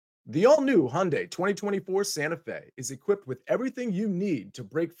The all-new Hyundai 2024 Santa Fe is equipped with everything you need to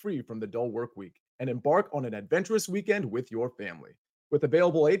break free from the dull work week and embark on an adventurous weekend with your family. With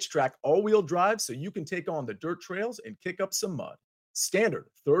available H-Track all-wheel drive so you can take on the dirt trails and kick up some mud. Standard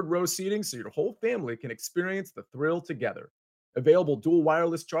third-row seating so your whole family can experience the thrill together. Available dual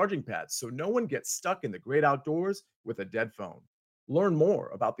wireless charging pads so no one gets stuck in the great outdoors with a dead phone. Learn more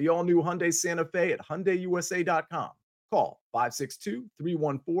about the all-new Hyundai Santa Fe at HyundaiUSA.com. Call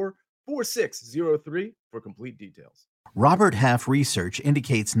 562-314-4603 for complete details. Robert Half research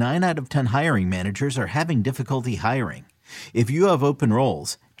indicates 9 out of 10 hiring managers are having difficulty hiring. If you have open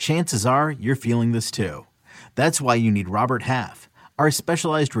roles, chances are you're feeling this too. That's why you need Robert Half. Our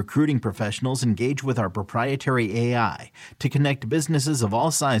specialized recruiting professionals engage with our proprietary AI to connect businesses of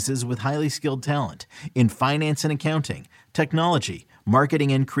all sizes with highly skilled talent in finance and accounting, technology,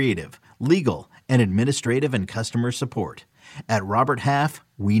 marketing and creative, legal, and administrative and customer support. At Robert Half,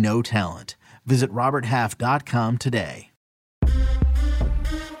 we know talent. Visit roberthalf.com today.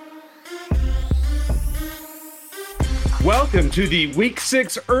 Welcome to the Week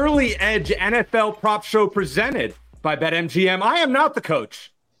 6 Early Edge NFL Prop Show presented by BetMGM. I am not the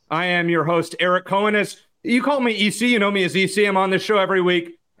coach. I am your host, Eric Cohen. As you call me EC, you know me as EC. I'm on this show every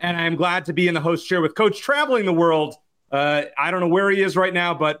week, and I'm glad to be in the host chair with Coach traveling the world. I don't know where he is right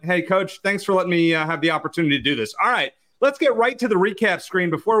now, but hey, Coach, thanks for letting me have the opportunity to do this. All right, let's get right to the recap screen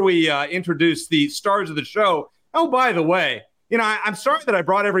before we introduce the stars of the show. Oh, by the way, I'm sorry that I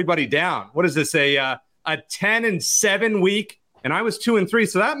brought everybody down. What is this, a 10-7 week? And I was 2-3,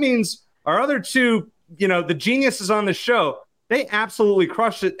 so that means our other two, the geniuses on the show, they absolutely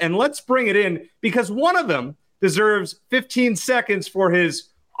crushed it. And let's bring it in because one of them deserves 15 seconds for his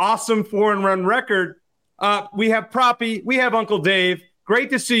awesome 4-and-run record. We have Proppy, we have Uncle Dave.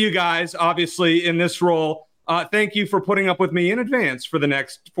 Great to see you guys, obviously, in this role. Thank you for putting up with me in advance for the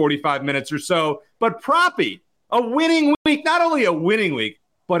next 45 minutes or so. But Proppy, a winning week, not only a winning week,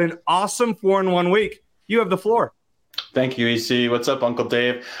 but an awesome 4-and-1 week. You have the floor. Thank you, EC. What's up, Uncle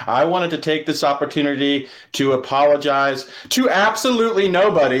Dave? I wanted to take this opportunity to apologize to absolutely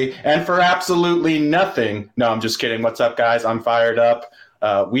nobody and for absolutely nothing. No, I'm just kidding. What's up, guys? I'm fired up.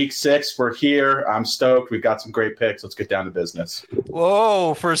 Week 6, we're here. I'm stoked. We've got some great picks. Let's get down to business.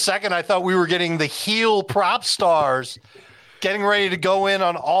 Whoa, for a second, I thought we were getting the heel prop stars, getting ready to go in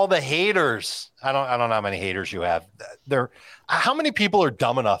on all the haters. I don't know how many haters you have. How many people are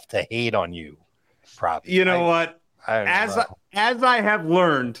dumb enough to hate on you, Prop? You know what? As I have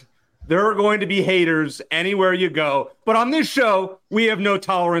learned, there are going to be haters anywhere you go. But on this show, we have no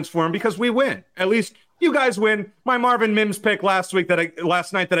tolerance for them because we win. At least you guys win. My Marvin Mims pick last night that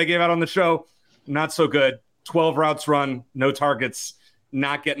I gave out on the show, not so good. 12 routes run, no targets,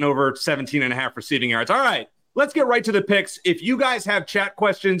 not getting over 17.5 receiving yards. All right, let's get right to the picks. If you guys have chat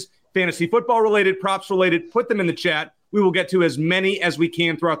questions, fantasy football related, props related, put them in the chat. We will get to as many as we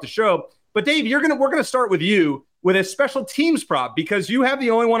can throughout the show. But Dave, we're going to start with you with a special teams prop because you have the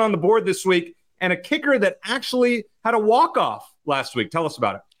only one on the board this week and a kicker that actually had a walk-off last week. Tell us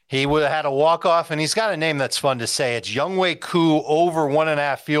about it. He would have had a walk-off, and he's got a name that's fun to say. It's Younghoe Koo over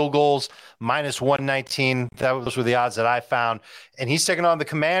 1.5 field goals, -119. Those were the odds that I found. And he's taking on the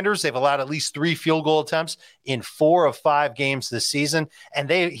Commanders. They've allowed at least 3 field goal attempts in 4 of 5 games this season. And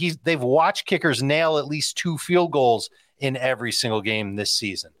they've watched kickers nail at least 2 field goals in every single game this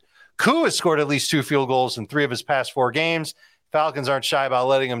season. Koo has scored at least 2 field goals in 3 of his past 4 games. Falcons aren't shy about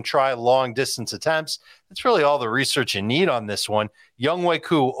letting him try long-distance attempts. That's really all the research you need on this one. Younghoe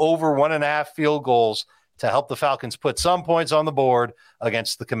Koo over 1.5 field goals to help the Falcons put some points on the board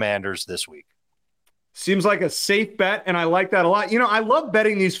against the Commanders this week. Seems like a safe bet, and I like that a lot. I love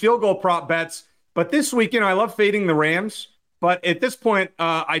betting these field goal prop bets, but this week, I love fading the Rams. But at this point,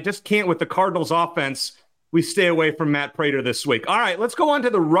 I just can't with the Cardinals offense. We stay away from Matt Prater this week. All right, let's go on to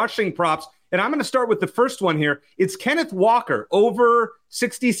the rushing props. And I'm going to start with the first one here. It's Kenneth Walker over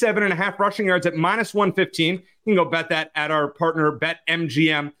 67.5 rushing yards at -115. You can go bet that at our partner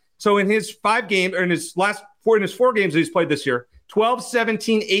BetMGM. So in his 4 games that he's played this year, 12,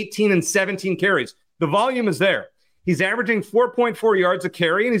 17, 18, and 17 carries. The volume is there. He's averaging 4.4 yards a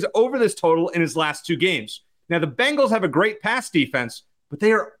carry, and he's over this total in his last 2 games. Now, the Bengals have a great pass defense, but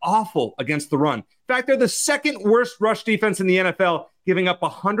they are awful against the run. In fact, they're the second worst rush defense in the NFL, giving up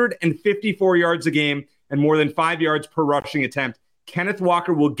 154 yards a game and more than 5 yards per rushing attempt. Kenneth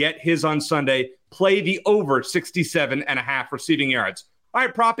Walker will get his on Sunday. Play the over 67.5 receiving yards. All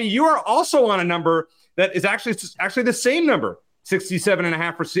right, Proppy, you are also on a number that is actually the same number,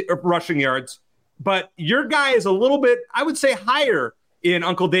 67.5 rushing yards. But your guy is a little bit, I would say, higher in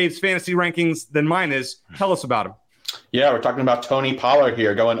Uncle Dave's fantasy rankings than mine is. Tell us about him. Yeah, we're talking about Tony Pollard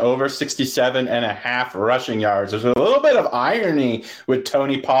here, going over 67.5 rushing yards. There's a little bit of irony with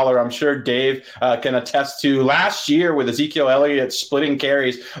Tony Pollard. I'm sure Dave can attest to. Last year with Ezekiel Elliott splitting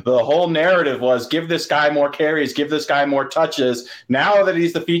carries, the whole narrative was give this guy more carries, give this guy more touches. Now that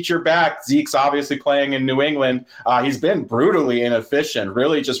he's the feature back, Zeke's obviously playing in New England. He's been brutally inefficient.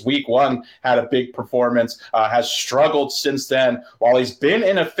 Really, just week one had a big performance, has struggled since then. While he's been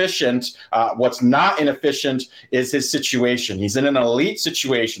inefficient, what's not inefficient is his situation. He's in an elite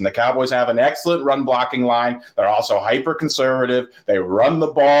situation. The Cowboys have an excellent run blocking line. They're also hyper conservative. They run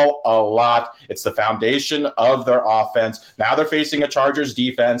the ball a lot. It's the foundation of their offense. Now they're facing a Chargers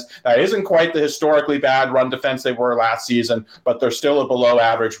defense that isn't quite the historically bad run defense they were last season, but they're still a below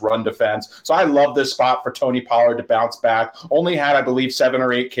average run defense. So I love this spot for Tony Pollard to bounce back. Only had, I believe, 7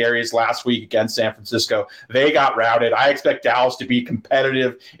 or 8 carries last week against San Francisco. They got routed. I expect Dallas to be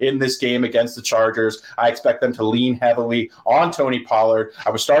competitive in this game against the Chargers. I expect them to lean heavily on Tony Pollard. I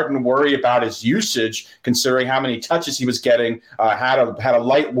was starting to worry about his usage, considering how many touches he was getting. Had a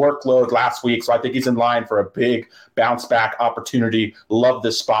light workload last week, so I think he's in line for a big bounce back opportunity. Love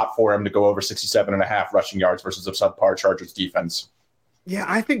this spot for him to go over 67.5 rushing yards versus a subpar Chargers defense. Yeah,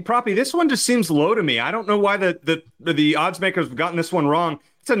 I think, Proppy, this one just seems low to me. I don't know why the odds makers have gotten this one wrong.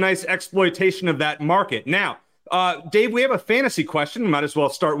 It's a nice exploitation of that market. Now, Dave, we have a fantasy question. We might as well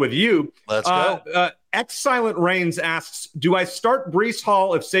start with you. Let's go. Silent Reigns asks, do I start Breece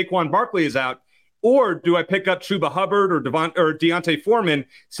Hall if Saquon Barkley is out, or do I pick up Chuba Hubbard or Deontay Foreman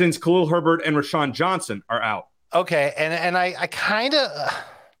since Khalil Herbert and Rashawn Johnson are out? Okay, and I kind of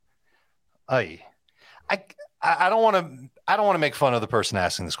I don't want to make fun of the person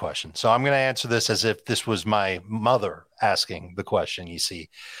asking this question, so I'm going to answer this as if this was my mother asking the question. You see,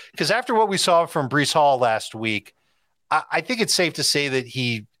 because after what we saw from Breece Hall last week, I think it's safe to say that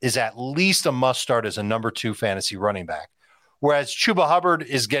he is at least a must start as a number 2 fantasy running back. Whereas Chuba Hubbard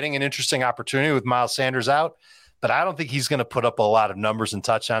is getting an interesting opportunity with Miles Sanders out, but I don't think he's going to put up a lot of numbers and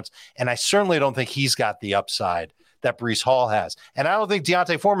touchdowns. And I certainly don't think he's got the upside that Breece Hall has. And I don't think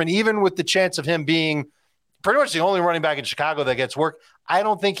Deontay Foreman, even with the chance of him being pretty much the only running back in Chicago that gets work, I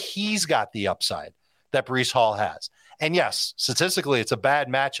don't think he's got the upside that Breece Hall has. And yes, statistically, it's a bad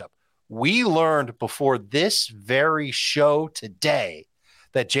matchup. We learned before this very show today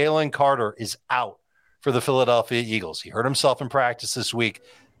that Jalen Carter is out for the Philadelphia Eagles. He hurt himself in practice this week.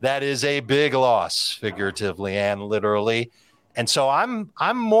 That is a big loss, figuratively and literally. And so I'm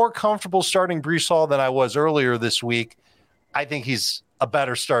more comfortable starting Breece Hall than I was earlier this week. I think he's a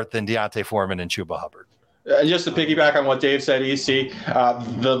better start than Deontay Foreman and Chuba Hubbard. Just to piggyback on what Dave said, EC,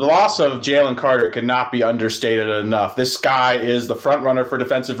 the loss of Jalen Carter cannot be understated enough. This guy is the front runner for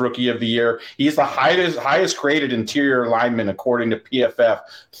Defensive Rookie of the Year. He's the highest graded interior lineman according to PFF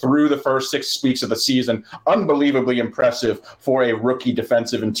through the first 6 weeks of the season. Unbelievably impressive for a rookie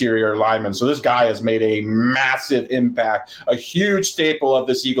defensive interior lineman. So this guy has made a massive impact, a huge staple of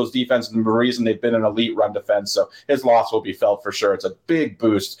this Eagles defense, and the reason they've been an elite run defense. So his loss will be felt for sure. It's a big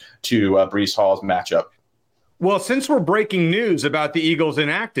boost to Breece Hall's matchup. Well, since we're breaking news about the Eagles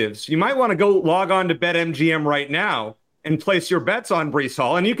inactives, you might want to go log on to BetMGM right now and place your bets on Breece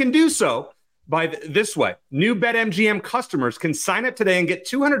Hall. And you can do so by this way. New BetMGM customers can sign up today and get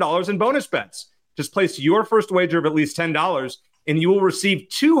 $200 in bonus bets. Just place your first wager of at least $10, and you will receive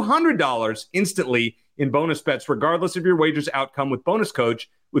 $200 instantly in bonus bets, regardless of your wager's outcome with bonus code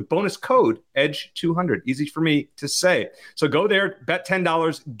EDGE200. Easy for me to say. So go there, bet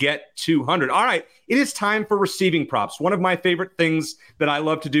 $10, get $200. All right, it is time for receiving props, one of my favorite things that I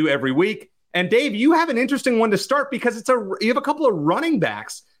love to do every week. And Dave, you have an interesting one to start because you have a couple of running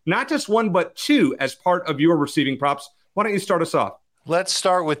backs, not just one, but 2 as part of your receiving props. Why don't you start us off? Let's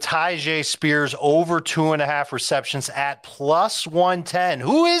start with Tyjae Spears over 2.5 receptions at +110.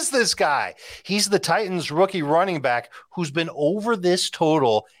 Who is this guy? He's the Titans rookie running back who's been over this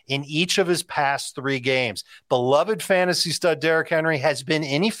total in each of his past 3 games. Beloved fantasy stud Derrick Henry has been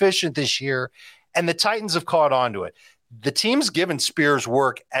inefficient this year, and the Titans have caught on to it. The team's given Spears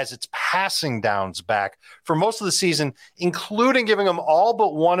work as its passing downs back for most of the season, including giving him all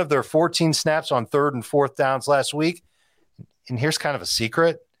but one of their 14 snaps on 3rd and 4th downs last week. And here's kind of a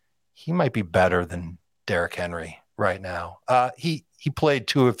secret. He might be better than Derrick Henry right now. He played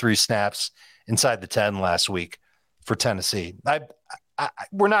 2 of 3 snaps inside the 10 last week for Tennessee.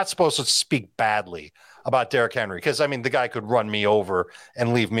 We're not supposed to speak badly about Derrick Henry because, I mean, the guy could run me over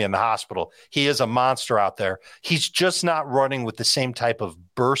and leave me in the hospital. He is a monster out there. He's just not running with the same type of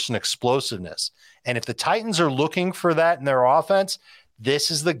burst and explosiveness. And if the Titans are looking for that in their offense,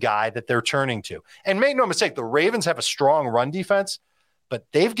 this is the guy that they're turning to. And make no mistake, the Ravens have a strong run defense, but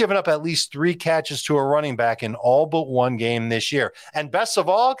they've given up at least 3 catches to a running back in all but one game this year. And best of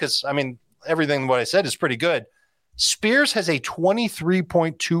all, because, I mean, everything what I said is pretty good, Spears has a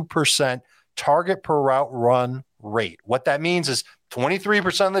 23.2% target per route run rate. What that means is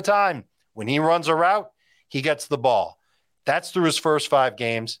 23% of the time when he runs a route, he gets the ball. That's through his first 5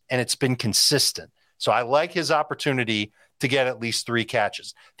 games, and it's been consistent. So I like his opportunity to get at least 3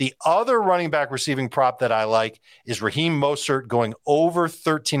 catches. The other running back receiving prop that I like is Raheem Mostert going over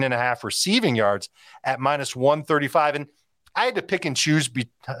 13.5 receiving yards at minus 135. And I had to pick and choose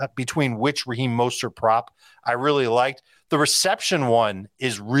between which Raheem Mostert prop I really liked. The reception one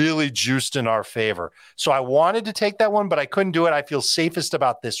is really juiced in our favor. So I wanted to take that one, but I couldn't do it. I feel safest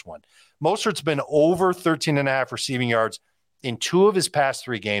about this one. Mostert's been over 13.5 receiving yards in 2 of his past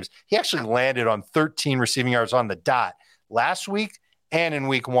 3 games. He actually landed on 13 receiving yards on the dot last week and in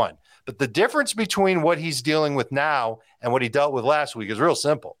week 1. But the difference between what he's dealing with now and what he dealt with last week is real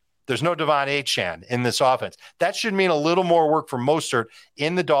simple. There's no Devon Achane in this offense. That should mean a little more work for Mostert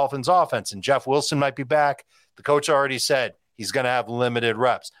in the Dolphins offense. And Jeff Wilson might be back. The coach already said he's going to have limited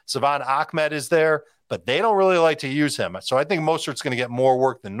reps. Savon Ahmed is there, but they don't really like to use him. So I think Mostert's going to get more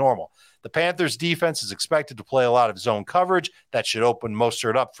work than normal. The Panthers defense is expected to play a lot of zone coverage. That should open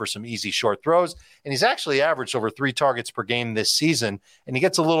Mostert up for some easy short throws. And he's actually averaged over 3 targets per game this season. And he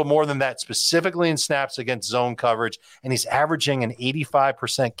gets a little more than that specifically in snaps against zone coverage. And he's averaging an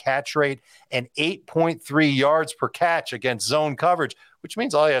 85% catch rate and 8.3 yards per catch against zone coverage, which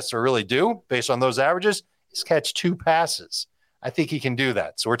means all he has to really do based on those averages is catch 2 passes. I think he can do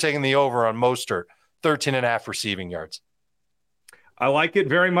that. So we're taking the over on Mostert, 13.5 receiving yards. I like it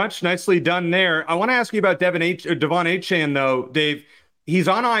very much. Nicely done there. I want to ask you about Devon Achane, though, Dave. He's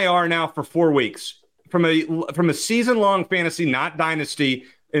on IR now for 4 weeks. From a season-long fantasy, not dynasty,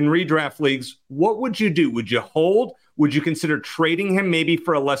 in redraft leagues, what would you do? Would you hold? Would you consider trading him maybe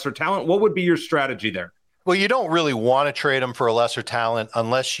for a lesser talent? What would be your strategy there? Well, you don't really want to trade him for a lesser talent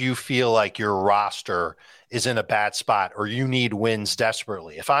unless you feel like your roster is in a bad spot or you need wins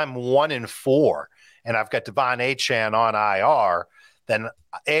desperately. If I'm 1-4 and I've got Devon Achane on IR, then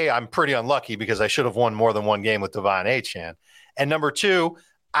I'm pretty unlucky because I should have won more than 1 game with Devon Achane. And number 2,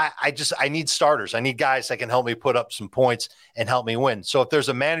 I need starters. I need guys that can help me put up some points and help me win. So if there's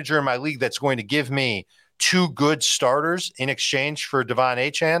a manager in my league that's going to give me 2 good starters in exchange for Devon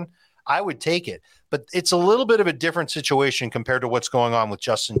Achane, I would take it. But it's a little bit of a different situation compared to what's going on with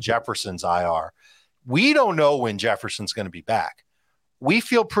Justin Jefferson's IR. We don't know when Jefferson's going to be back. We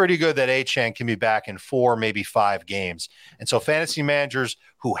feel pretty good that Achane can be back in 4, maybe 5 games. And so fantasy managers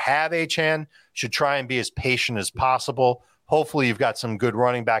who have Achane should try and be as patient as possible. Hopefully you've got some good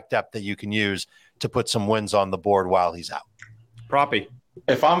running back depth that you can use to put some wins on the board while he's out. Proppy.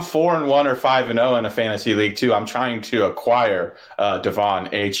 If I'm 4-1 or 5-0 in a fantasy league too, I'm trying to acquire Devon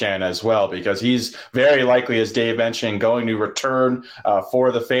Achane as well because he's very likely, as Dave mentioned, going to return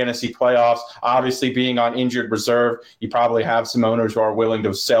for the fantasy playoffs. Obviously, being on injured reserve, you probably have some owners who are willing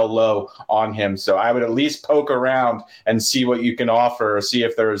to sell low on him. So I would at least poke around and see what you can offer, or see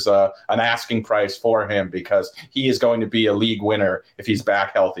if there's an asking price for him because he is going to be a league winner if he's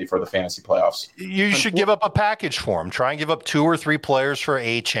back healthy for the fantasy playoffs. You should give up a package for him. Try and give up 2 or 3 players for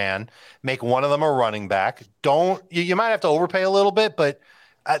Achane, make one of them a running back. You might have to overpay a little bit, but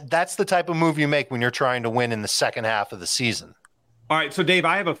that's the type of move you make when you're trying to win in the second half of the season. All right, so Dave,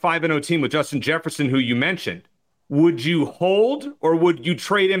 I have a 5-0 team with Justin Jefferson, who you mentioned. Would you hold or would you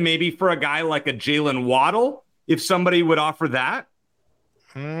trade him maybe for a guy like a Jalen Waddle if somebody would offer that?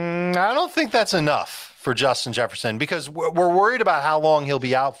 I don't think that's enough for Justin Jefferson because we're worried about how long he'll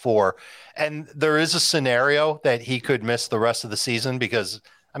be out for. And there is a scenario that he could miss the rest of the season because,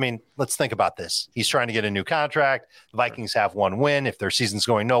 I mean, let's think about this. He's trying to get a new contract. The Vikings have 1 win. If their season's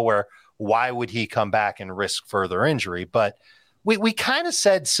going nowhere, why would he come back and risk further injury? But we kind of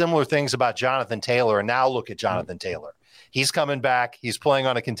said similar things about Jonathan Taylor, and now look at Jonathan Taylor. He's coming back. He's playing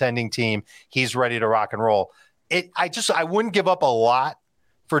on a contending team. He's ready to rock and roll. I wouldn't give up a lot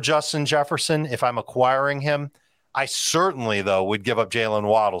for Justin Jefferson if I'm acquiring him. I certainly, though, would give up Jalen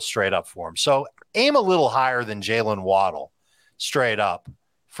Waddle straight up for him. So aim a little higher than Jalen Waddle straight up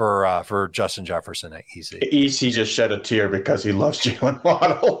for Justin Jefferson at EC. EC just shed a tear because he loves Jalen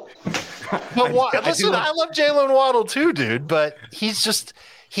Waddle. But I love Jalen Waddle too, dude. But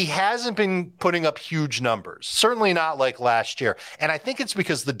he hasn't been putting up huge numbers. Certainly not like last year. And I think it's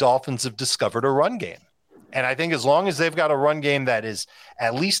because the Dolphins have discovered a run game. And I think as long as they've got a run game that is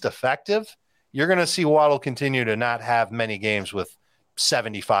at least effective, you're going to see Waddle continue to not have many games with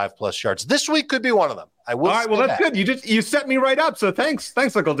 75+ yards. This week could be one of them. I will. All right, well, that's good. You set me right up. So thanks,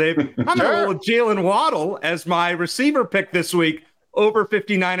 Uncle Dave. I'm going to roll with Jalen Waddle as my receiver pick this week. over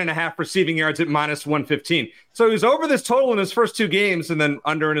 59.5 receiving yards at minus 115. So he was over this total in his first 2 games and then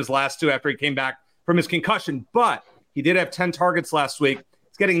under in his last 2 after he came back from his concussion. But he did have 10 targets last week.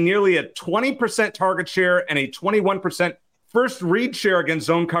 He's getting nearly a 20% target share and a 21% first read share against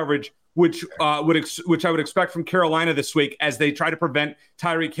zone coverage, which I would expect from Carolina this week as they try to prevent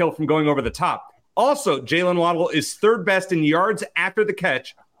Tyreek Hill from going over the top. Also, Jalen Waddle is third best in yards after the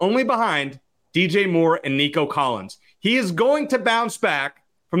catch, only behind DJ Moore and Nico Collins. He is going to bounce back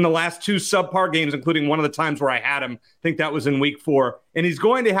from the last 2 subpar games, including one of the times where I had him. I think that was in week 4. And he's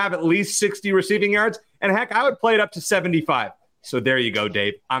going to have at least 60 receiving yards. And heck, I would play it up to 75. So there you go,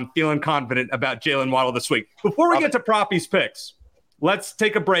 Dave. I'm feeling confident about Jalen Waddle this week. Before we get to Proppy's picks, let's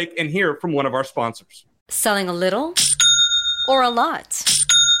take a break and hear from one of our sponsors. Selling a little or a lot?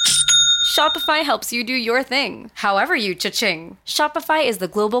 Shopify helps you do your thing, however you cha-ching. Shopify is the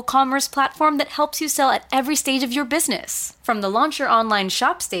global commerce platform that helps you sell at every stage of your business. From the launch your online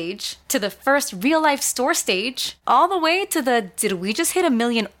shop stage, to the first real-life store stage, all the way to the did we just hit 1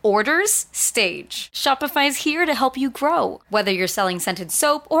 million orders stage. Shopify's here to help you grow. Whether you're selling scented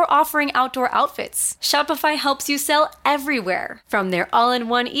soap or offering outdoor outfits, Shopify helps you sell everywhere. From their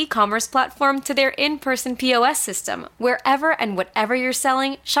all-in-one e-commerce platform to their in-person POS system, wherever and whatever you're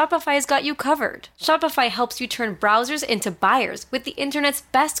selling, Shopify's got you covered. Shopify helps you turn browsers into buyers with the internet's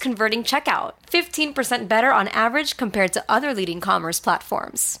best converting checkout. 15% better on average compared to other leading commerce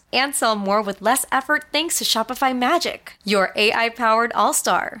platforms. And sell more with less effort thanks to Shopify Magic, your AI-powered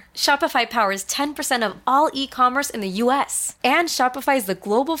all-star. Shopify powers 10% of all e-commerce in the US. And Shopify is the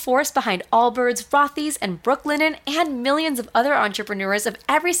global force behind Allbirds, Rothy's, and Brooklinen, and millions of other entrepreneurs of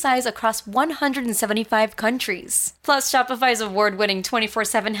every size across 175 countries. Plus, Shopify's award-winning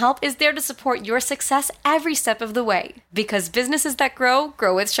 24/7 help is there to support your success every step of the way. Because businesses that grow,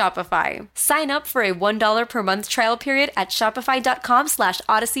 grow with Shopify. Sign up for a $1 per month trial period at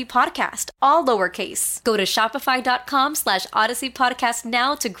shopify.com/Odyssey Podcast, all lowercase. Go to shopify.com/Odyssey Podcast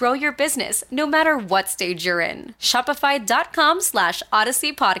now to grow your business, no matter what stage you're in.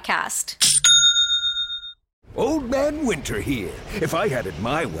 Shopify.com/Odyssey Podcast. Old Man Winter here. If I had it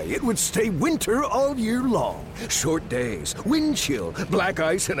my way, it would stay winter all year long. Short days, wind chill, black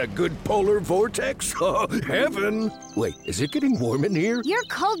ice, and a good polar vortex. Oh, heaven. Wait, is it getting warm in here? Your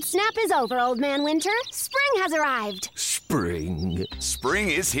cold snap is over, Old Man Winter. Spring has arrived. Spring.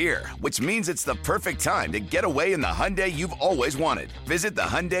 Spring is here, which means it's the perfect time to get away in the Hyundai you've always wanted. Visit the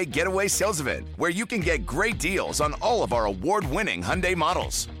Hyundai Getaway Sales Event, where you can get great deals on all of our award-winning Hyundai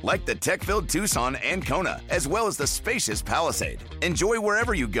models, like the tech-filled Tucson and Kona, as well as the spacious Palisade. Enjoy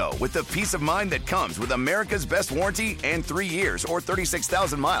wherever you go with the peace of mind that comes with America's best warranty and 3 years or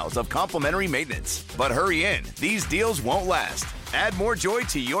 36,000 miles of complimentary maintenance. But hurry in, these deals won't last. Add more joy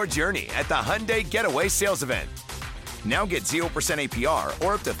to your journey at the Hyundai Getaway Sales Event. Now get 0% APR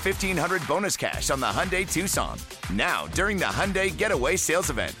or up to $1,500 bonus cash on the Hyundai Tucson. Now, during the Hyundai Getaway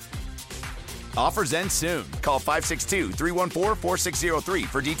Sales Event. Offers end soon. Call 562-314-4603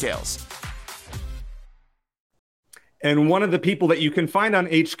 for details. And one of the people that you can find on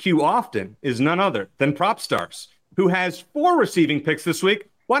HQ often is none other than PropStars, who has 4 receiving picks this week.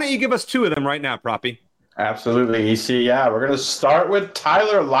 Why don't you give us 2 of them right now, Proppy? Absolutely, EC. Yeah, we're going to start with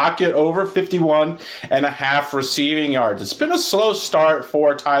Tyler Lockett over 51.5 receiving yards. It's been a slow start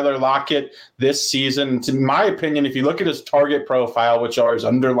for Tyler Lockett this season. In my opinion, if you look at his target profile, which are his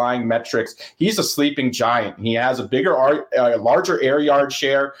underlying metrics, he's a sleeping giant. He has a larger air yard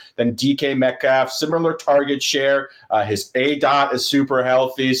share than DK Metcalf, similar target share. His ADOT is super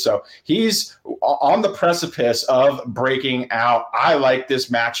healthy, so he's on the precipice of breaking out. I like this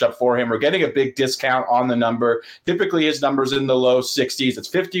matchup for him. We're getting a big discount on the number. Typically, his number's in the low 60s. It's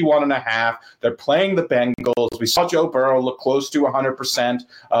 51.5. They're playing the Bengals. We saw Joe Burrow look close to 100%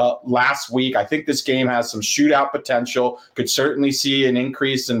 last week. I think this game has some shootout potential. Could certainly see an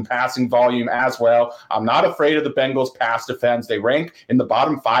increase in passing volume as well. I'm not afraid of the Bengals pass defense. They rank in the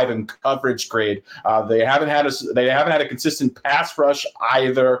bottom 5 in coverage grade. They haven't had a consistent pass rush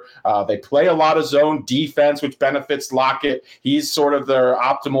either. They play a lot of zone defense, which benefits Lockett. He's sort of their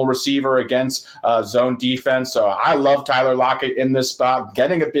optimal receiver against zone defense. So I love Tyler Lockett in this spot,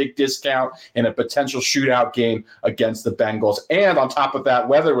 getting a big discount in a potential shootout game against the Bengals. And on top of that,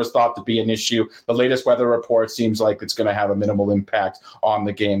 weather was thought to be an issue. The latest weather report seems like it's going to have a minimal impact on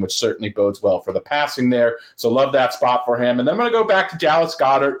the game, which certainly bodes well for the passing there. So love that spot for him. And then I'm going to go back to Dallas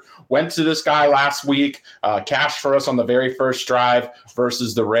Goedert. Went to this guy last week, cashed for us on the very first drive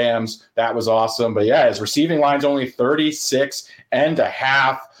versus the Rams. That was awesome. But yeah, his receiving line's only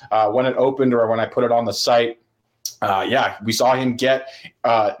 36.5 when it opened or when I put it on the site. We saw him get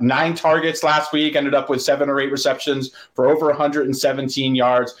 9 targets last week, ended up with 7 or 8 receptions for over 117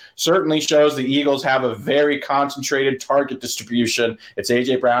 yards. Certainly shows the Eagles have a very concentrated target distribution. It's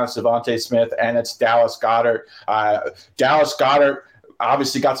A.J. Brown, it's Devontae Smith, and it's Dallas Goedert. Dallas Goedert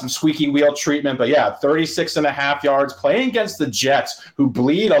obviously got some squeaky wheel treatment, but 36.5 yards playing against the Jets, who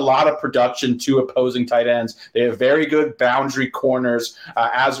bleed a lot of production to opposing tight ends. They have very good boundary corners.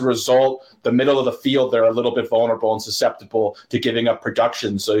 As a result, the middle of the field, they're a little bit vulnerable and susceptible to giving up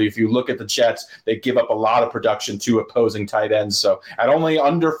production. So if you look at the Jets, they give up a lot of production to opposing tight ends. So at only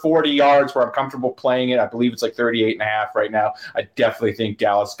under 40 yards where I'm comfortable playing it, I believe it's like 38.5 right now. I definitely think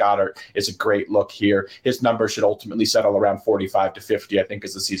Dallas Goedert is a great look here. His number should ultimately settle around 45 to 50, I think,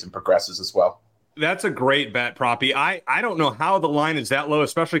 as the season progresses as well. That's a great bet, Proppy. I don't know how the line is that low,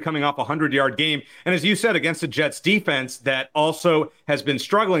 especially coming off a 100-yard game. And as you said, against the Jets defense that also has been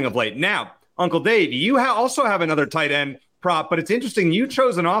struggling of late. Now, Uncle Dave, you also have another tight end prop, but it's interesting. You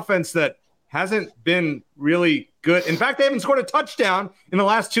chose an offense that hasn't been really good. In fact, they haven't scored a touchdown in the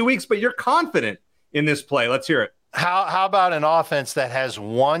last 2 weeks, but you're confident in this play. Let's hear it. How about an offense that has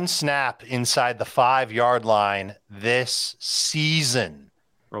 1 snap inside the 5-yard line this season?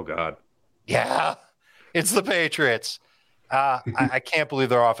 Oh, God. Yeah, it's the Patriots. I can't believe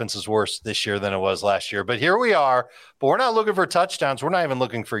their offense is worse this year than it was last year. But here we are. But we're not looking for touchdowns. We're not even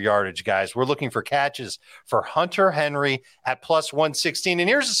looking for yardage, guys. We're looking for catches for Hunter Henry at plus 116. And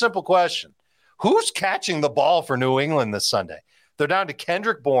here's a simple question. Who's catching the ball for New England this Sunday? They're down to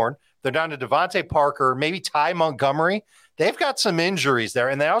Kendrick Bourne. They're down to Devontae Parker, maybe Ty Montgomery. They've got some injuries there,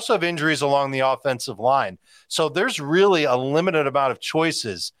 and they also have injuries along the offensive line. So there's really a limited amount of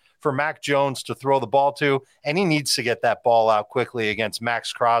choices for Mac Jones to throw the ball to, and he needs to get that ball out quickly against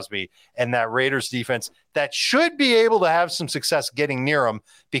Max Crosby and that Raiders defense that should be able to have some success getting near him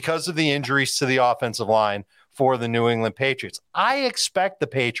because of the injuries to the offensive line for the New England Patriots. I expect the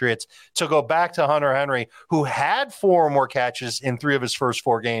Patriots to go back to Hunter Henry, who had 4 or more catches in 3 of his first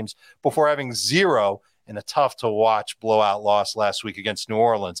 4 games before having 0 in a tough-to-watch blowout loss last week against New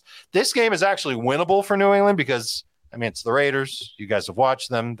Orleans. This game is actually winnable for New England because it's the Raiders. You guys have watched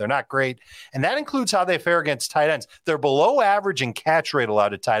them. They're not great. And that includes how they fare against tight ends. They're below average in catch rate allowed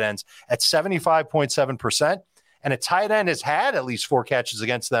to tight ends at 75.7%. And a tight end has had at least 4 catches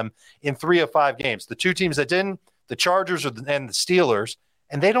against them in 3 of 5 games. The 2 teams that didn't, the Chargers and the Steelers,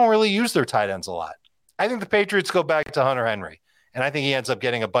 and they don't really use their tight ends a lot. I think the Patriots go back to Hunter Henry, and I think he ends up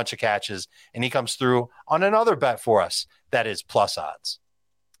getting a bunch of catches, and he comes through on another bet for us that is plus odds.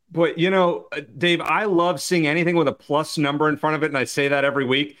 But, Dave, I love seeing anything with a plus number in front of it, and I say that every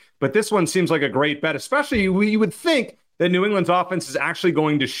week. But this one seems like a great bet, especially you would think that New England's offense is actually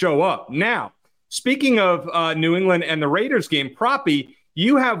going to show up. Now, speaking of New England and the Raiders game, Proppy,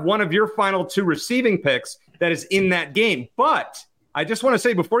 you have one of your final 2 receiving picks that is in that game. But I just want to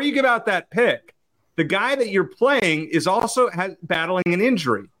say, before you give out that pick, the guy that you're playing is also battling an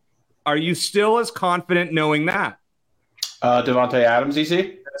injury. Are you still as confident knowing that? Devontae Adams,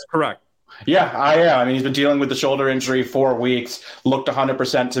 EC? That's correct. Yeah, I am. He's been dealing with the shoulder injury 4 weeks. Looked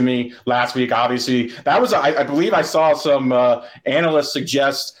 100% to me last week. Obviously, that was, I believe I saw some analysts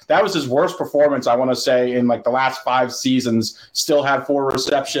suggest that was his worst performance, I want to say, in like the last 5 seasons. Still had 4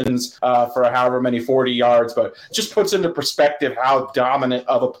 receptions for however many 40 yards, but just puts into perspective how dominant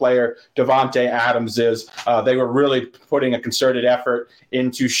of a player Devontae Adams is. They were really putting a concerted effort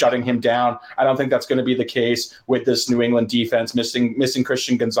into shutting him down. I don't think that's going to be the case with this New England defense, missing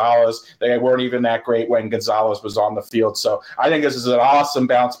Christian Gonzalez. They weren't even that great when Gonzalez was on the field. So I think this is an awesome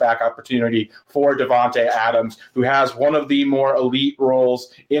bounce back opportunity for Devontae Adams, who has one of the more elite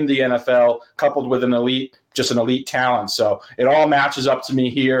roles in the NFL, coupled with an elite talent. So it all matches up to me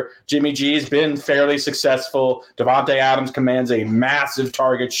here. Jimmy G's been fairly successful. Devontae Adams commands a massive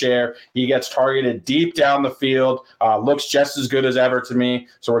target share. He gets targeted deep down the field, looks just as good as ever to me.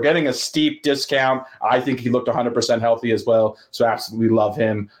 So we're getting a steep discount. I think he looked 100% healthy as well. So absolutely love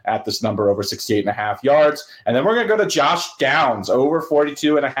him at this number over 68.5 yards. And then we're going to go to Josh Downs, over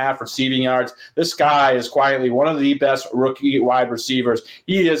 42.5 receiving yards. This guy is quietly one of the best rookie wide receivers.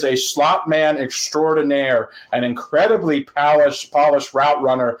 He is a slot man extraordinaire, an incredibly polished route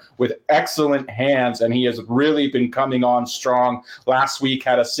runner with excellent hands, and he has really been coming on strong. Last week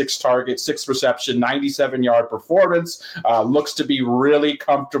had a 6-target, 6-reception, 97-yard performance. Looks to be really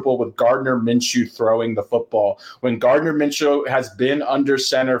comfortable with Gardner Minshew throwing the football. When Gardner Minshew has been under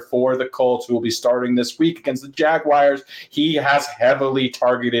center for the Colts, who will be starting this week against the Jaguars, he has heavily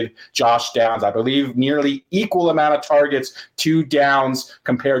targeted Josh Downs. I believe nearly equal amount of targets to Downs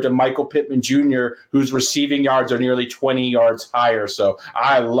compared to Michael Pittman Jr., who's received receiving yards are nearly 20 yards higher. So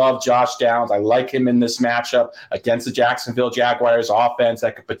I love Josh Downs. I like him in this matchup against the Jacksonville Jaguars offense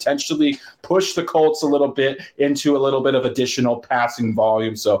that could potentially push the Colts a little bit into a little bit of additional passing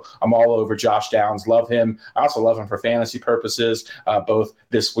volume. So I'm all over Josh Downs. Love him. I also love him for fantasy purposes, both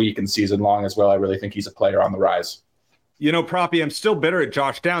this week and season long as well. I really think he's a player on the rise. You know, Proppy, I'm still bitter at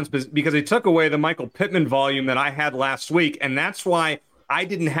Josh Downs because he took away the Michael Pittman volume that I had last week, and that's why I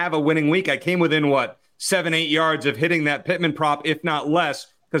didn't have a winning week. I came within, 7-8 yards of hitting that Pittman prop, if not less,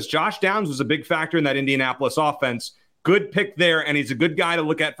 because Josh Downs was a big factor in that Indianapolis offense. Good pick there, and he's a good guy to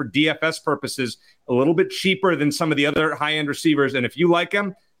look at for DFS purposes, a little bit cheaper than some of the other high-end receivers, and if you like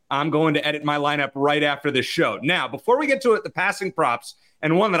him, I'm going to edit my lineup right after this show. Now, before we get to it, the passing props,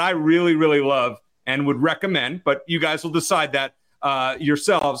 and one that I really, really love and would recommend, but you guys will decide that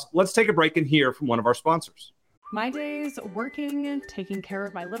yourselves. Let's take a break and hear from one of our sponsors. My days working, taking care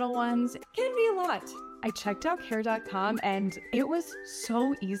of my little ones can be a lot. I checked out care.com and it was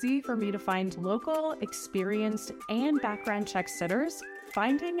so easy for me to find local, experienced, and background check sitters.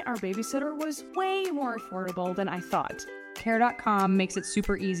 Finding our babysitter was way more affordable than I thought. Care.com makes it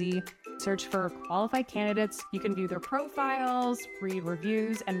super easy. Search for qualified candidates. You can view their profiles, read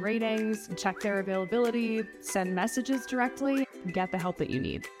reviews and ratings, check their availability, send messages directly, get the help that you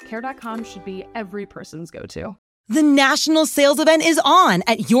need. Care.com should be every person's go-to. The national sales event is on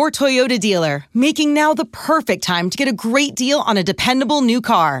at your Toyota dealer, making now the perfect time to get a great deal on a dependable new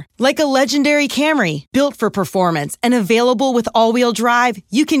car. Like a legendary Camry, built for performance and available with all-wheel drive,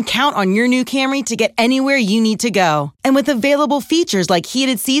 you can count on your new Camry to get anywhere you need to go. And with available features like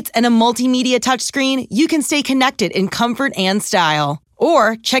heated seats and a multimedia touchscreen, you can stay connected in comfort and style.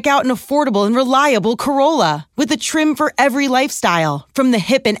 Or check out an affordable and reliable Corolla with a trim for every lifestyle, from the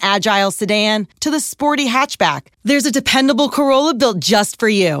hip and agile sedan to the sporty hatchback. There's a dependable Corolla built just for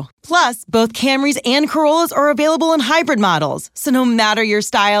you. Plus, both Camrys and Corollas are available in hybrid models, so no matter your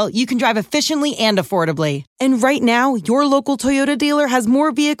style, you can drive efficiently and affordably. And right now, your local Toyota dealer has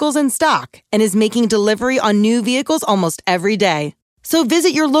more vehicles in stock and is making delivery on new vehicles almost every day. So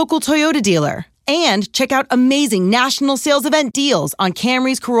visit your local Toyota dealer. And check out amazing national sales event deals on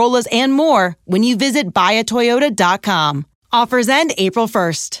Camrys, Corollas, and more when you visit buyatoyota.com. Offers end April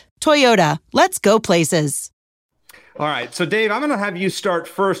 1st. Toyota, let's go places. All right, so Dave, I'm going to have you start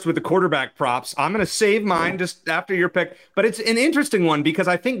first with the quarterback props. I'm going to save mine just after your pick, but it's an interesting one because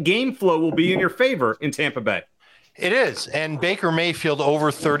I think game flow will be in your favor in Tampa Bay. It is. And Baker Mayfield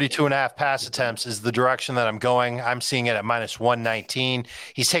over 32.5 pass attempts is the direction that I'm going. I'm seeing it at minus 119.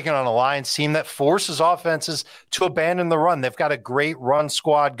 He's taking on a Lions team that forces offenses to abandon the run. They've got a great run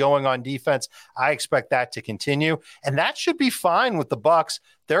squad going on defense. I expect that to continue. And that should be fine with the Bucs.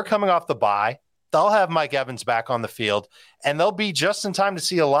 They're coming off the bye. They'll have Mike Evans back on the field, and they'll be just in time to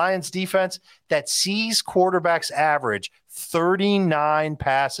see a Lions defense that sees quarterbacks average 39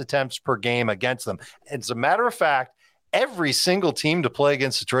 pass attempts per game against them. As a matter of fact, every single team to play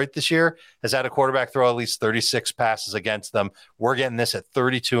against Detroit this year has had a quarterback throw at least 36 passes against them. We're getting this at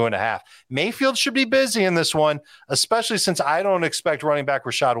 32.5. Mayfield should be busy in this one, especially since I don't expect running back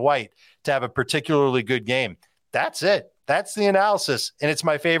Rachaad White to have a particularly good game. That's it. That's the analysis, and it's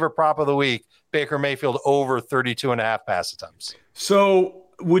my favorite prop of the week. Baker Mayfield over 32.5 pass attempts. So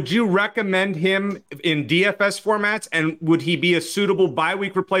would you recommend him in DFS formats, and would he be a suitable bye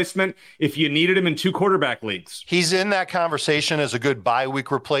week replacement if you needed him in 2 quarterback leagues? He's in that conversation as a good bye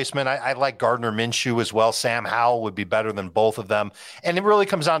week replacement. I like Gardner Minshew as well. Sam Howell would be better than both of them. And it really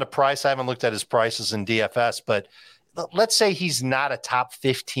comes down to price. I haven't looked at his prices in DFS, but let's say he's not a top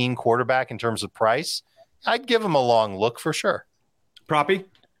 15 quarterback in terms of price. I'd give him a long look for sure. Proppy?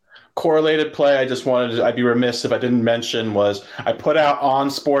 Correlated play I'd be remiss if I didn't mention was I put out on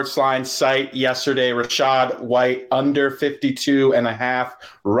Sportsline's site yesterday Rachaad White under 52.5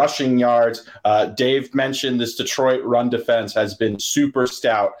 rushing yards. Dave mentioned this Detroit run defense has been super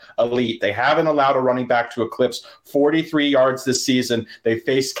stout, elite. They haven't allowed a running back to eclipse 43 yards this season. They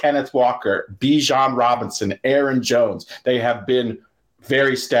faced Kenneth Walker, Bijan Robinson, Aaron Jones. They have been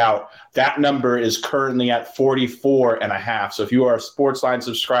very stout. That number is currently at 44.5. So if you are a Sportsline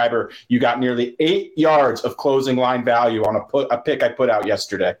subscriber, you got nearly 8 yards of closing line value on a pick I put out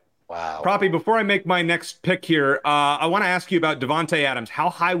yesterday. Wow. Proppy, before I make my next pick here, I want to ask you about Devontae Adams. How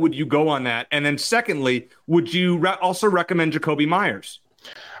high would you go on that? And then secondly, would you also recommend Jacoby Myers?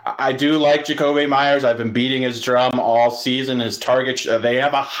 I do like Jakobi Meyers. I've been beating his drum all season. His target, they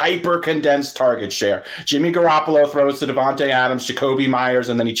have a hyper condensed target share. Jimmy Garoppolo throws to Devontae Adams, Jakobi Meyers,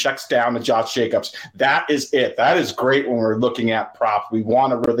 and then he checks down to Josh Jacobs. That is it. That is great when we're looking at prop. We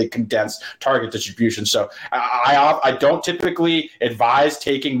want a really condensed target distribution. So I don't typically advise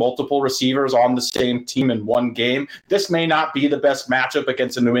taking multiple receivers on the same team in one game. This may not be the best matchup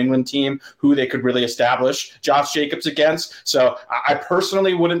against a New England team who they could really establish Josh Jacobs against. So I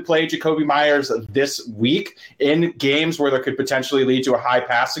personally wouldn't play Jakobi Meyers this week in games where there could potentially lead to a high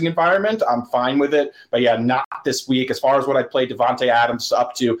passing environment. I'm fine with it, but yeah, not this week. As far as what I'd play Devontae Adams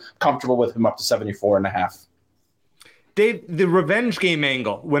up to, comfortable with him up to 74.5. Dave, the revenge game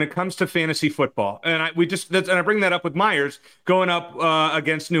angle when it comes to fantasy football, and I bring that up with Myers going up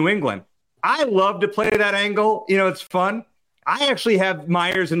against New England. I love to play that angle. It's fun. I actually have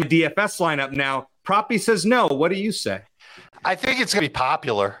Myers in the DFS lineup now. Proppy says no. What do you say? I think it's going to be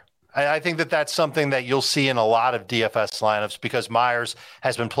popular. I think that's something that you'll see in a lot of DFS lineups because Myers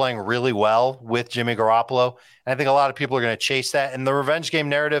has been playing really well with Jimmy Garoppolo. And I think a lot of people are going to chase that. And the revenge game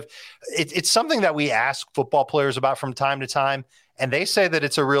narrative, it's something that we ask football players about from time to time, and they say that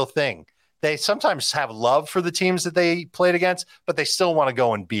it's a real thing. They sometimes have love for the teams that they played against, but they still want to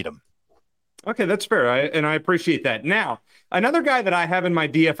go and beat them. Okay, that's fair, and I appreciate that. Now, another guy that I have in my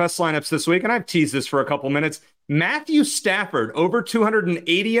DFS lineups this week, and I've teased this for a couple minutes, Matthew Stafford, over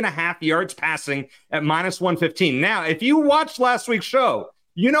 280.5 yards passing at -115. Now, if you watched last week's show,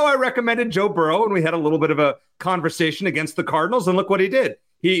 I recommended Joe Burrow, and we had a little bit of a conversation against the Cardinals, and look what he did.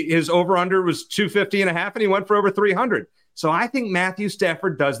 His over-under was 250.5, and he went for over 300. So I think Matthew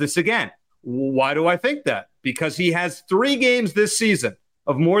Stafford does this again. Why do I think that? Because he has 3 games this season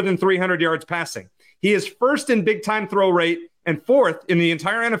of more than 300 yards passing. He is first in big-time throw rate and 4th in the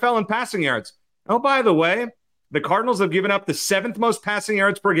entire NFL in passing yards. Oh, by the way, the Cardinals have given up the 7th most passing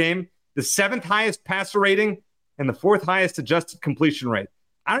yards per game, the 7th highest passer rating, and the 4th highest adjusted completion rate.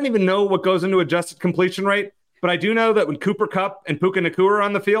 I don't even know what goes into adjusted completion rate, but I do know that when Cooper Kupp and Puka Nacua are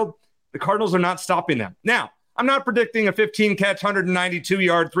on the field, the Cardinals are not stopping them. Now, I'm not predicting a 15-catch,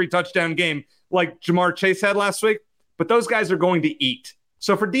 192-yard, 3-touchdown game like Jamar Chase had last week, but those guys are going to eat.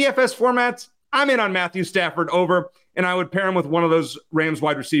 So for DFS formats, I'm in on Matthew Stafford over, and I would pair him with one of those Rams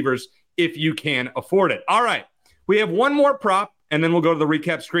wide receivers if you can afford it. All right, we have one more prop, and then we'll go to the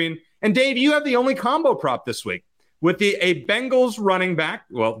recap screen. And Dave, you have the only combo prop this week with the Bengals running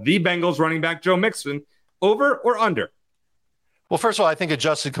back, Joe Mixon, over or under? Well, first of all, I think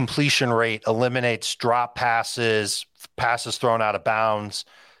adjusted completion rate eliminates drop passes, passes thrown out of bounds,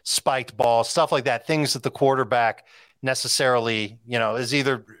 spiked balls, stuff like that, things that the quarterback necessarily, is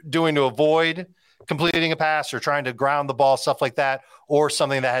either doing to avoid completing a pass or trying to ground the ball, stuff like that, or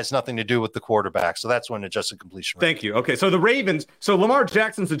something that has nothing to do with the quarterback. So that's when adjusted completion rate. Thank you. Okay, so the Ravens, Lamar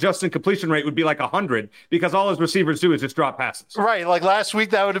Jackson's adjusted completion rate would be like 100 because all his receivers do is just drop passes. Right, like last week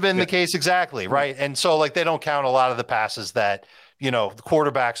that would have been the case exactly, right? And so they don't count a lot of the passes that, the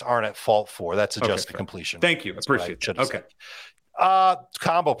quarterbacks aren't at fault for. That's adjusted completion. Thank you. Appreciate it. Okay.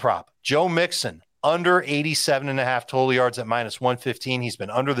 Combo prop, Joe Mixon. Under 87.5 total yards at -115. He's been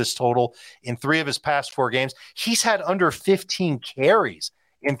under this total in 3 of his past 4 games. He's had under 15 carries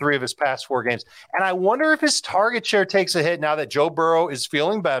in 3 of his past 4 games. And I wonder if his target share takes a hit now that Joe Burrow is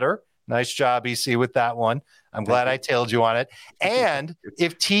feeling better. Nice job, EC, with that one. I'm glad I tailed you on it. And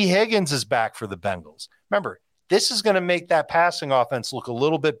if T. Higgins is back for the Bengals. Remember, this is going to make that passing offense look a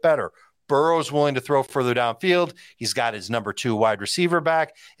little bit better. Burrow's willing to throw further downfield. He's got his number 2 wide receiver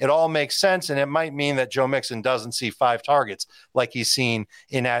back. It all makes sense, and it might mean that Joe Mixon doesn't see 5 targets like he's seen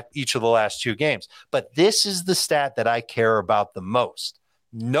in each of the last 2 games. But this is the stat that I care about the most.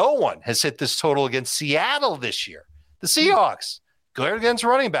 No one has hit this total against Seattle this year. The Seahawks, good against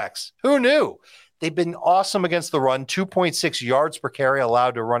running backs. Who knew? They've been awesome against the run, 2.6 yards per carry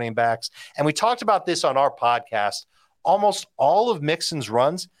allowed to running backs. And we talked about this on our podcast. Almost all of Mixon's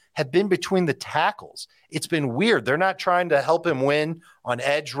runs have been between the tackles. It's been weird. They're not trying to help him win on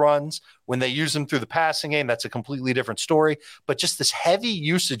edge runs. When they use him through the passing game, that's a completely different story. But just this heavy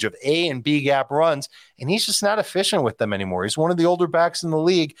usage of A and B gap runs, and he's just not efficient with them anymore. He's one of the older backs in the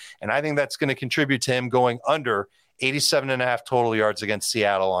league, and I think that's going to contribute to him going under 87.5 total yards against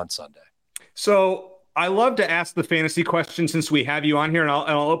Seattle on Sunday. So I love to ask the fantasy question since we have you on here, and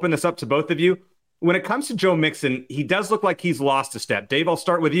I'll open this up to both of you. When it comes to Joe Mixon, he does look like he's lost a step. Dave, I'll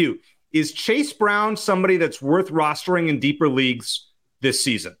start with you. Is Chase Brown somebody that's worth rostering in deeper leagues this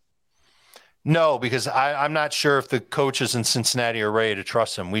season? No, because I'm not sure if the coaches in Cincinnati are ready to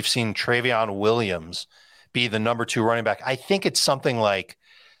trust him. We've seen Travion Williams be the number 2 running back. I think it's something like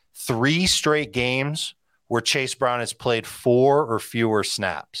 3 straight games where Chase Brown has played 4 or fewer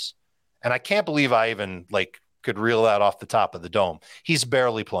snaps. And I can't believe I even could reel that off the top of the dome. He's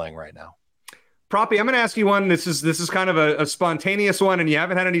barely playing right now. Proppy, I'm going to ask you one. This is kind of a spontaneous one, and you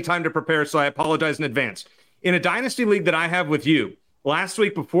haven't had any time to prepare, so I apologize in advance. In a dynasty league that I have with you, last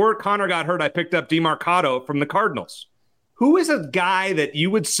week before Connor got hurt, I picked up DeMarcado from the Cardinals. Who is a guy that you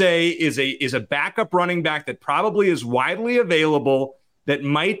would say is a backup running back that probably is widely available, that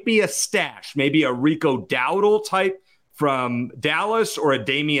might be a stash, maybe a Rico Dowdle type from Dallas or a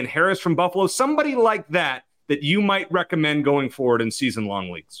Damian Harris from Buffalo, somebody like that you might recommend going forward in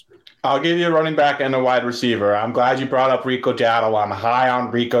season-long leagues? I'll give you a running back and a wide receiver. I'm glad you brought up Rico Dowdle. I'm high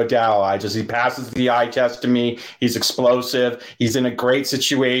on Rico Dowdle. He passes the eye test to me. He's explosive. He's in a great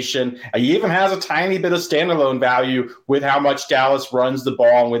situation. He even has a tiny bit of standalone value with how much Dallas runs the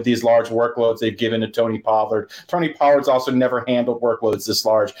ball and with these large workloads they've given to Tony Pollard. Tony Pollard's also never handled workloads this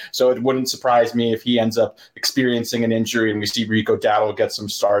large, so it wouldn't surprise me if he ends up experiencing an injury and we see Rico Dowdle get some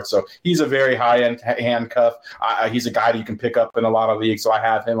starts. So he's a very high-end handcuff. He's a guy that you can pick up in a lot of leagues, so I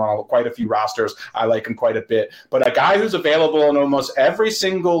have him on quite a few rosters. I like him quite a bit. But a guy who's available in almost every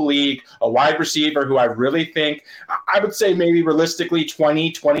single league, a wide receiver who I really think, I would say maybe realistically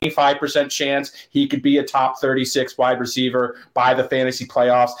 25% chance he could be a top 36 wide receiver by the fantasy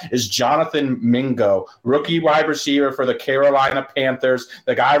playoffs, is Jonathan Mingo, rookie wide receiver for the Carolina Panthers.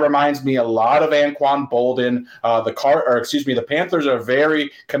 The guy reminds me a lot of Anquan Bolden. The Panthers are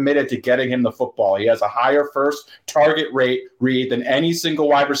very committed to getting him the football. He has a higher first target rate read than any single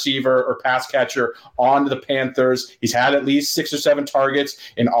wide receiver or pass catcher on the Panthers. He's had at least 6 or 7 targets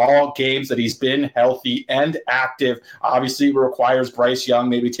in all games that he's been healthy and active. Obviously, it requires Bryce Young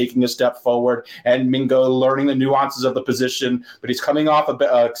maybe taking a step forward and Mingo learning the nuances of the position, but he's coming off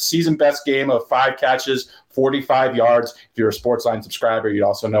a season best game of 5 catches, 45 yards. If you're a Sportsline subscriber, you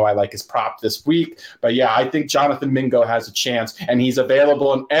also know I like his prop this week. But yeah, I think Jonathan Mingo has a chance, and he's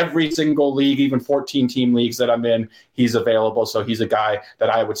available in every single league, even 14-team leagues that I'm in. He's available, so he's a guy that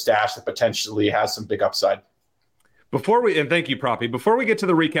I would stash that potentially has some big upside. And thank you, Proppy. Before we get to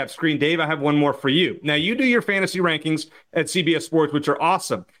the recap screen, Dave, I have one more for you. Now, you do your fantasy rankings at CBS Sports, which are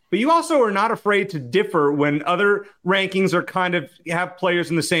awesome, but you also are not afraid to differ when other rankings are kind of have players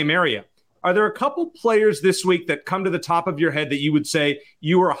in the same area. Are there a couple players this week that come to the top of your head that you would say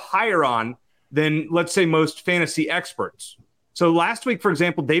you are higher on than, let's say, most fantasy experts? So last week, for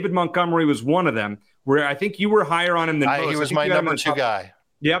example, David Montgomery was one of them, where I think you were higher on him than most. He was my number 2 guy.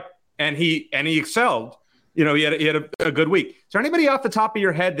 Yep, and he excelled. You know, he had a good week. Is there anybody off the top of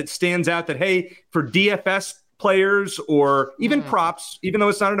your head that stands out that, hey, for DFS players or even props, even though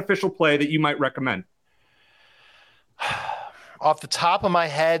it's not an official play, that you might recommend? Off the top of my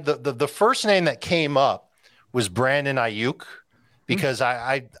head, the first name that came up was Brandon Ayuk, because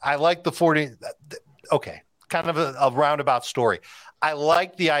I like the 40. Okay, kind of a roundabout story. I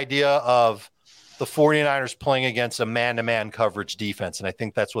like the idea of the 49ers playing against a man-to-man coverage defense, and I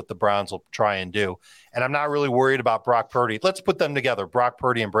think that's what the Browns will try and do. And I'm not really worried about Brock Purdy. Let's put them together, Brock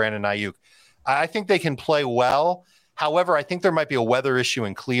Purdy and Brandon Ayuk. I think they can play well. However, I think there might be a weather issue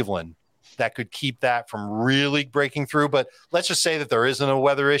in Cleveland that could keep that from really breaking through. But let's just say that there isn't a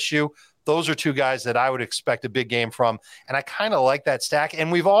weather issue. Those are 2 guys that I would expect a big game from. And I kind of like that stack.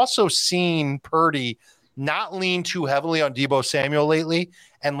 And we've also seen Purdy not lean too heavily on Deebo Samuel lately.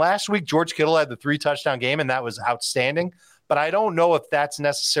 And last week, George Kittle had the 3-touchdown game, and that was outstanding. But I don't know if that's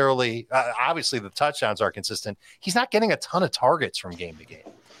necessarily obviously the touchdowns are consistent. He's not getting a ton of targets from game to game.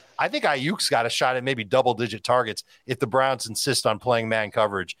 I think Ayuk's got a shot at maybe double-digit targets if the Browns insist on playing man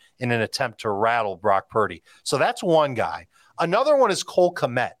coverage in an attempt to rattle Brock Purdy. So that's one guy. Another one is Cole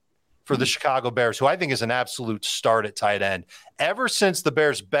Kmet for the Chicago Bears, who I think is an absolute start at tight end. Ever since the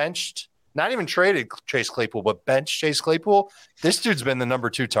Bears benched, not even traded Chase Claypool, but benched Chase Claypool, this dude's been the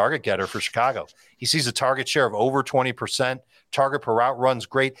number 2 target getter for Chicago. He sees a target share of over 20%. Target per route runs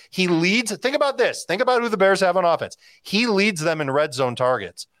great. He leads. Think about this. Think about who the Bears have on offense. He leads them in red zone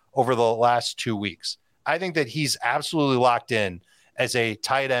targets over the last 2 weeks. I think that he's absolutely locked in as a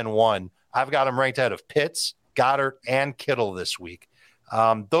tight end 1. I've got him ranked out of Pitts, Goddard, and Kittle this week.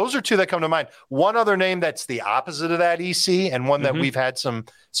 Those are 2 that come to mind. One other name that's the opposite of that, EC, and one that we've had some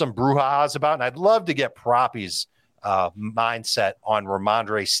brouhahas about, and I'd love to get Proppy's mindset on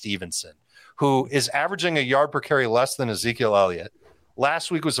Ramondre Stevenson, who is averaging a yard per carry less than Ezekiel Elliott.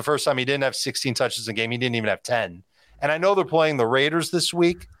 Last week was the first time he didn't have 16 touches in a game. He didn't even have 10. And I know they're playing the Raiders this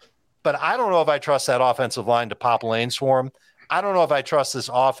week, but I don't know if I trust that offensive line to pop lanes for him. I don't know if I trust this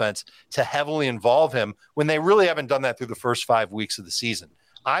offense to heavily involve him when they really haven't done that through the first 5 weeks of the season.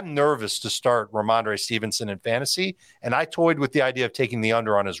 I'm nervous to start Ramondre Stevenson in fantasy, and I toyed with the idea of taking the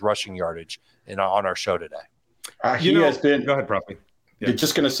under on his rushing yardage on our show today. He has been. Go ahead, Proppy. Yeah.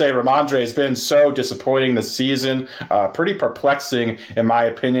 Just going to say Ramondre has been so disappointing this season, pretty perplexing in my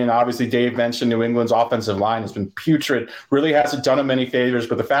opinion. Obviously, Dave mentioned New England's offensive line has been putrid, really hasn't done him any favors.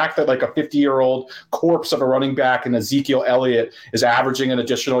 But the fact that like a 50-year-old corpse of a running back in Ezekiel Elliott is averaging an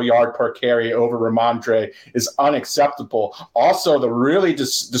additional yard per carry over Ramondre is unacceptable. Also, the really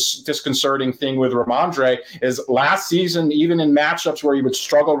disconcerting thing with Ramondre is last season, even in matchups where he would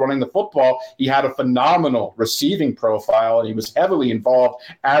struggle running the football, he had a phenomenal receiving profile and he was heavily involved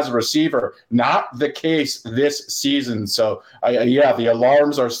as a receiver. Not the case this season. So, the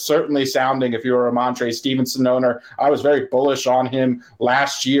alarms are certainly sounding if you're a Ramondre Stevenson owner. I was very bullish on him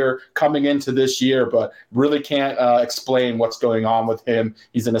last year coming into this year, but really can't explain what's going on with him.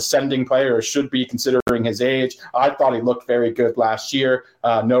 He's an ascending player, should be considering his age. I thought he looked very good last year.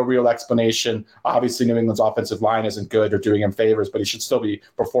 No real explanation. Obviously, New England's offensive line isn't good or doing him favors, but he should still be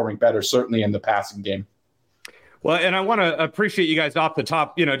performing better, certainly in the passing game. Well, and I want to appreciate you guys off the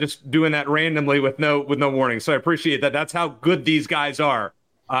top, just doing that randomly with no warning. So I appreciate that. That's how good these guys are.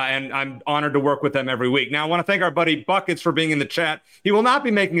 And I'm honored to work with them every week. Now, I want to thank our buddy Buckets for being in the chat. He will not be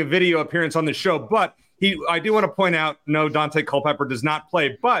making a video appearance on the show, but I do want to point out, no, Dante Culpepper does not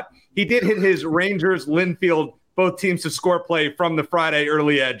play, but he did hit his Rangers, Linfield, both teams to score play from the Friday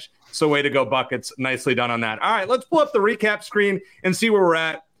early edge. So way to go, Buckets. Nicely done on that. All right, let's pull up the recap screen and see where we're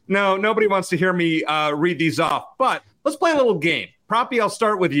at. No, nobody wants to hear me read these off, but let's play a little game. Proppy, I'll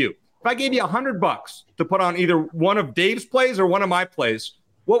start with you. If I gave you $100 to put on either one of Dave's plays or one of my plays,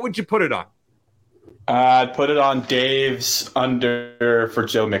 what would you put it on? I'd put it on Dave's under for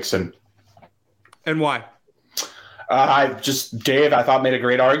Joe Mixon. And why? Dave, I thought made a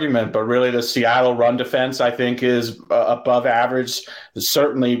great argument, but really the Seattle run defense, I think, is above average,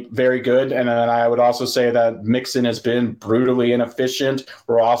 certainly very good. And then I would also say that Mixon has been brutally inefficient.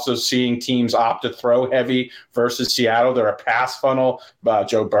 We're also seeing teams opt to throw heavy versus Seattle. They're a pass funnel.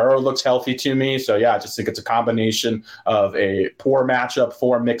 Joe Burrow looks healthy to me. So, yeah, I just think it's a combination of a poor matchup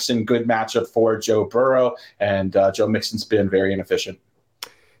for Mixon, good matchup for Joe Burrow, and Joe Mixon's been very inefficient.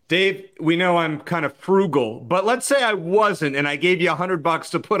 Dave, we know I'm kind of frugal, but let's say I wasn't and I gave you $100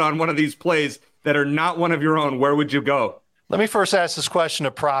 to put on one of these plays that are not one of your own. Where would you go? Let me first ask this question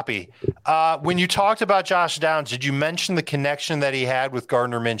to Proppy. When you talked about Josh Downs, did you mention the connection that he had with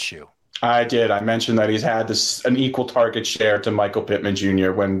Gardner Minshew? I did. I mentioned that he's had an equal target share to Michael Pittman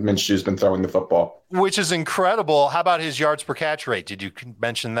Jr. when Minshew's been throwing the football. Which is incredible. How about his yards per catch rate? Did you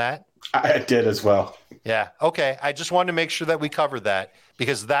mention that? I did as well. Yeah. Okay. I just wanted to make sure that we covered that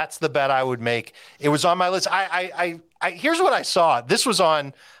because that's the bet I would make. It was on my list. Here's what I saw. This was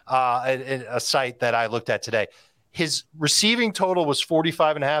on a site that I looked at today. His receiving total was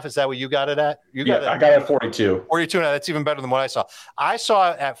 45.5. Is that what you got it at? I got it at 42. 42. That's even better than what I saw. I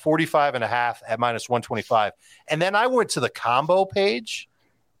saw it at 45.5 at minus 125. And then I went to the combo page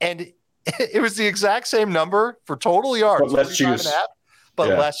and it was the exact same number for total yards. But less juice.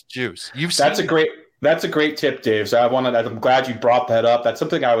 Less juice. That's a great tip, Dave. So I'm glad you brought that up. That's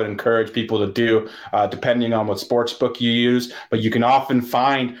something I would encourage people to do, depending on what sportsbook you use. But you can often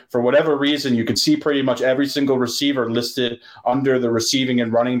find, for whatever reason, you can see pretty much every single receiver listed under the receiving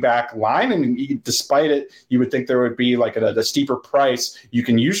and running back line. And despite it, you would think there would be like a steeper price. You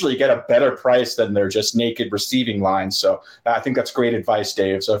can usually get a better price than their just naked receiving line. So I think that's great advice,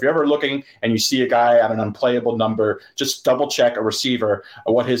 Dave. So if you're ever looking and you see a guy at an unplayable number, just double check a receiver,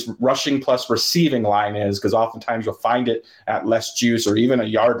 what his rushing plus receiving line is, because oftentimes you'll find it at less juice or even a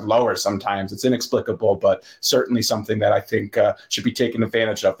yard lower sometimes. It's inexplicable, but certainly something that I think should be taken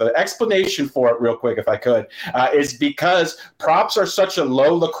advantage of. The explanation for it, real quick, if I could, is because props are such a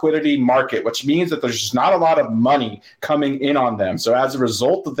low liquidity market, which means that there's just not a lot of money coming in on them. So as a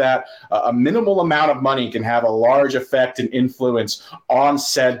result of that, a minimal amount of money can have a large effect and influence on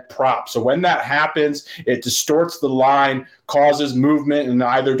said prop. So when that happens, it distorts the line, causes movement in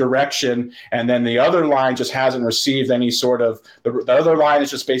either direction, and then the other line just hasn't received any sort of the other line is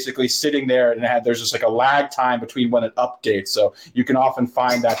just basically sitting there, and there's just like a lag time between when it updates. So you can often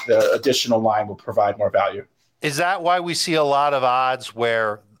find that the additional line will provide more value. Is that why we see a lot of odds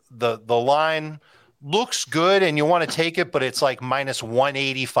where the line looks good and you want to take it, but it's like minus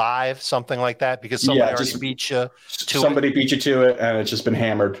 185, something like that, because somebody already beat you to somebody beat you to it, and it's just been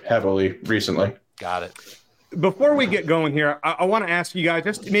hammered heavily recently. Got it. Before we get going here, I want to ask you guys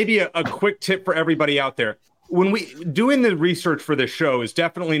just maybe a quick tip for everybody out there. When doing the research for this show is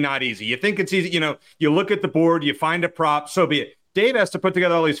definitely not easy. You think it's easy, you look at the board, you find a prop, so be it. Dave has to put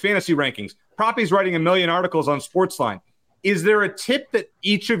together all these fantasy rankings. Proppy's writing 1 million articles on Sportsline. is there a tip that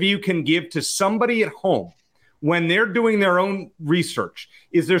each of you can give to somebody at home when they're doing their own research?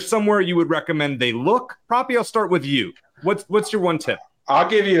 Is there somewhere you would recommend they look? Proppy, I'll start with you. What's your one tip? I'll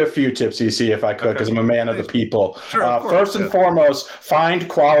give you a few tips, EC, if I could, because I'm a man of the people. Sure, of course, first and foremost, find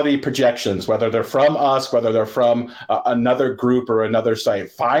quality projections, whether they're from us, whether they're from another group or another site.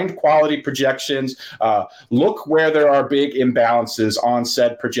 Find quality projections. Look where there are big imbalances on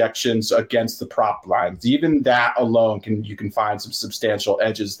said projections against the prop lines. Even that alone, you can find some substantial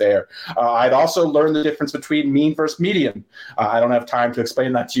edges there. I'd also learn the difference between mean versus median. I don't have time to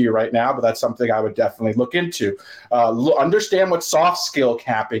explain that to you right now, but that's something I would definitely look into. Understand what soft skill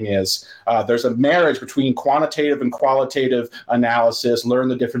capping is. There's a marriage between quantitative and qualitative analysis. Learn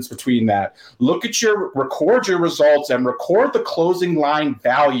the difference between that. Record your results and record the closing line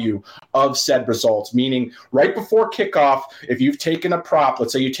value of said results, meaning right before kickoff, if you've taken a prop,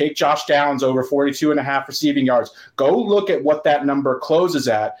 let's say you take Josh Downs over 42.5 receiving yards, go look at what that number closes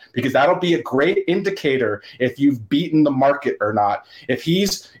at, because that'll be a great indicator if you've beaten the market or not. If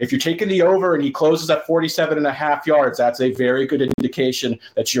you're taking the over and he closes at 47.5 yards, that's a very good indication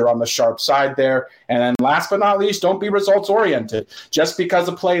that you're on the sharp side there. And then last but not least, don't be results oriented. Just because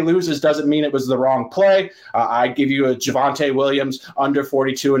a play loses doesn't mean it was the wrong play. I give you a Javonte Williams under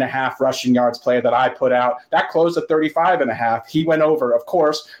 42.5 rushing yards play that I put out. That closed at 35.5. He went over, of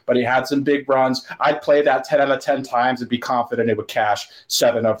course, but he had some big runs. I'd play that 10 out of 10 times and be confident it would cash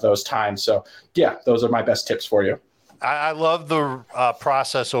 7 of those times. So yeah, those are my best tips for you. I love the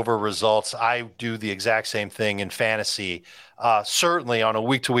process over results. I do the exact same thing in fantasy. Certainly on a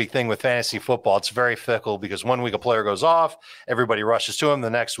week-to-week thing with fantasy football, it's very fickle because one week a player goes off, everybody rushes to him. The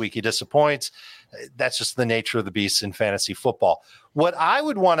next week he disappoints. That's just the nature of the beast in fantasy football. What I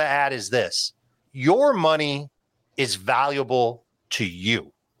would want to add is this. Your money is valuable to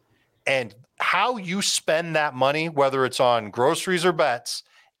you. And how you spend that money, whether it's on groceries or bets,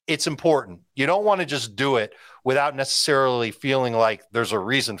 it's important. You don't want to just do it without necessarily feeling like there's a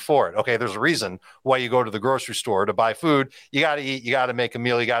reason for it. Okay, there's a reason why you go to the grocery store to buy food. You got to eat, you got to make a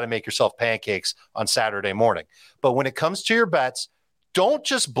meal, you got to make yourself pancakes on Saturday morning. But when it comes to your bets, don't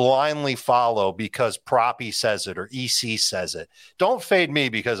just blindly follow because Proppy says it or EC says it. Don't fade me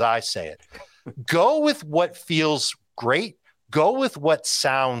because I say it. Go with what feels great. Go with what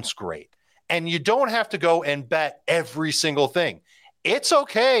sounds great. And you don't have to go and bet every single thing. It's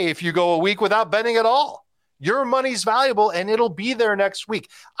okay if you go a week without betting at all. Your money's valuable and it'll be there next week.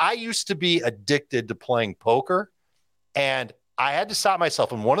 I used to be addicted to playing poker and I had to stop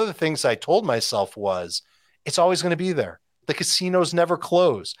myself. And one of the things I told myself was, it's always going to be there. The casinos never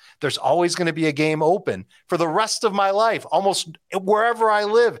close. There's always going to be a game open for the rest of my life. Almost wherever I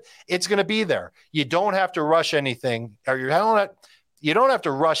live, it's going to be there. You don't have to rush anything, or you don't have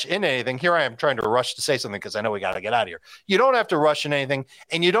to rush in anything. Here I am trying to rush to say something because I know we got to get out of here. You don't have to rush in anything,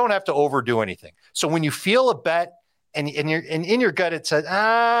 and you don't have to overdo anything. So when you feel a bet and in your gut it says,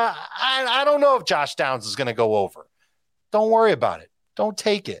 I don't know if Josh Downs is going to go over. Don't worry about it. Don't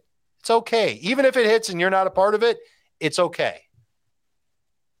take it. It's okay. Even if it hits and you're not a part of it, it's okay.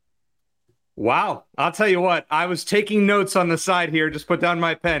 Wow. I'll tell you what, I was taking notes on the side here. Just put down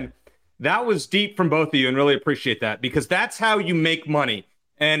my pen. That was deep from both of you and really appreciate that because that's how you make money.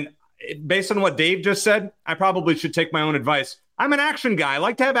 And based on what Dave just said, I probably should take my own advice. I'm an action guy. I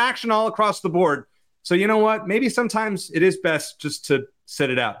like to have action all across the board. So you know what? Maybe sometimes it is best just to sit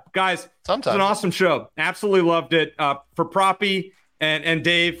it out. Guys, it's an awesome show. Absolutely loved it. For Proppy and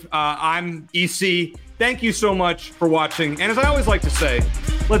Dave, I'm EC. Thank you so much for watching. And as I always like to say,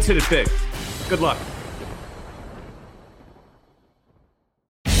 let's hit it big. Good luck.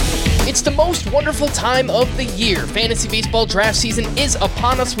 It's the most wonderful time of the year. Fantasy baseball draft season is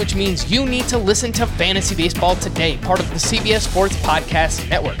upon us, which means you need to listen to Fantasy Baseball Today, part of the CBS Sports Podcast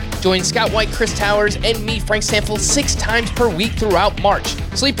Network. Join Scott White, Chris Towers, and me, Frank Stanfield, 6 times per week throughout March.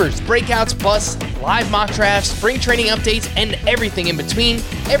 Sleepers, breakouts, busts, live mock drafts, spring training updates, and everything in between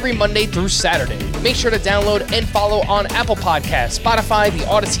every Monday through Saturday. Make sure to download and follow on Apple Podcasts, Spotify, the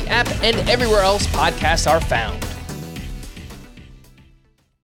Odyssey app, and everywhere else podcasts are found.